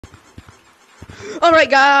Alright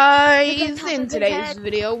guys, in today's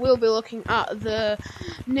video we'll be looking at the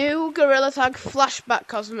new Gorilla Tag Flashback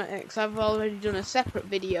Cosmetics. I've already done a separate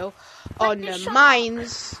video on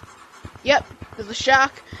mines. Yep, there's a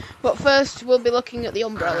shark. But first we'll be looking at the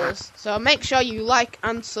umbrellas. So make sure you like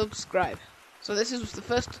and subscribe. So this is the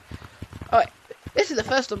first... Oh, this is the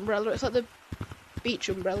first umbrella. It's like the beach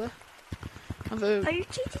umbrella. Of a, Are you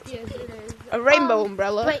cheating? Yes, it is. A rainbow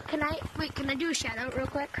umbrella. Wait, can I do a shout out real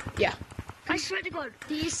quick? Yeah. I swear to God,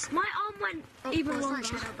 my arm went even longer.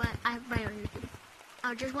 Shout out, but I have my own.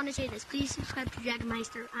 I just want to say this. Please subscribe to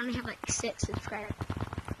Dragonmeister. I only have like 6 subscribers.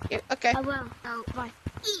 Yeah, okay. I will. Oh, bye.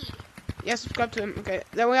 Yeah, subscribe to him. Okay.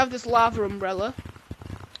 Then we have this lava umbrella.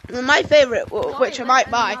 And my favourite, which I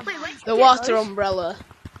might buy, the water umbrella.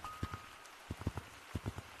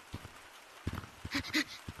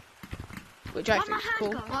 Which I think is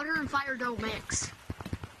cool. Water and fire don't mix.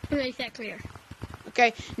 To make that clear.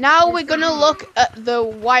 Okay, now we're gonna look at the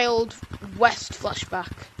Wild West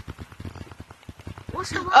flashback.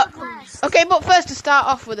 What's the Wild West? Okay, but first to start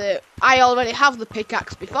off with it, I already have the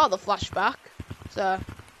pickaxe before the flashback. So,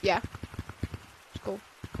 yeah. It's cool.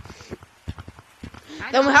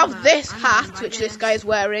 Then we have this hat, which this guy is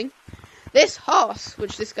wearing. This horse,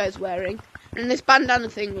 which this guy's wearing. And this bandana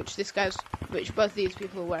thing, which both these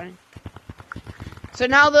people are wearing. So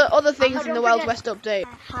now the other things in the Wild West update.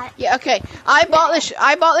 Yeah, okay. I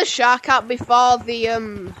bought this shark hat before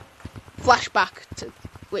the flashback,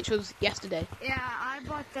 which was yesterday. Yeah, I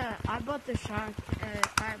bought the shark.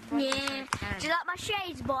 Do you like my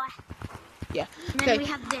shades, boy? Yeah. And okay. then we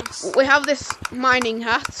have this. We have this mining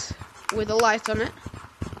hat with a light on it.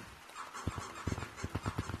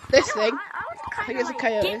 This thing. I think it's a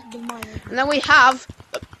coyote. And then we have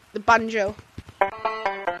the banjo.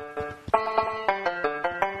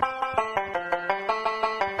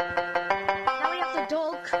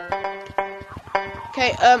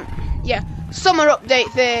 Okay, yeah, summer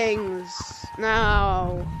update things,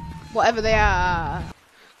 now, whatever they are.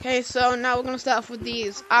 Okay, so now we're going to start off with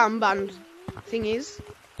these armband thingies.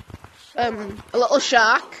 A little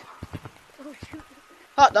shark.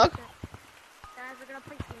 Hot dog.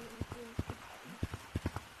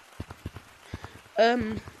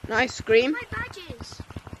 Ice cream. My badges.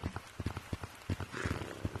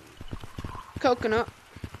 Coconut.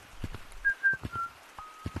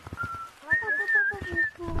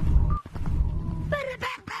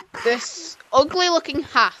 This ugly looking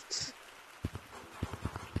hat.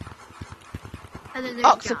 And then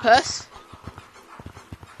Octopus.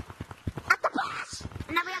 Octopus.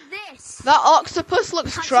 And then we have this. That octopus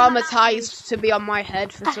looks traumatized to be on my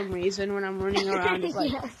head for some reason when I'm running around. It's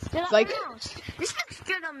like, yes. like this looks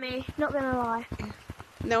good on me. Not gonna lie.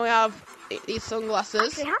 Then we have these sunglasses.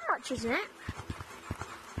 Actually, how much is it?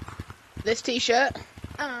 This t-shirt.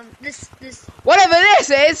 This. Whatever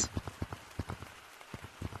this is.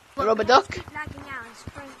 A rubber duck.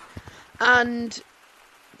 And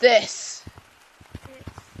this.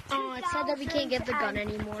 Oh, it said that we can't get the gun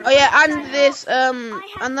anymore. Oh yeah, and this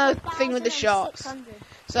and the thing with the shorts.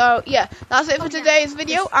 So yeah, that's it for today's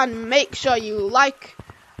video, and make sure you like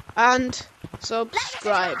and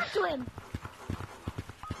subscribe. I'm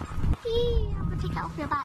gonna take that off your back.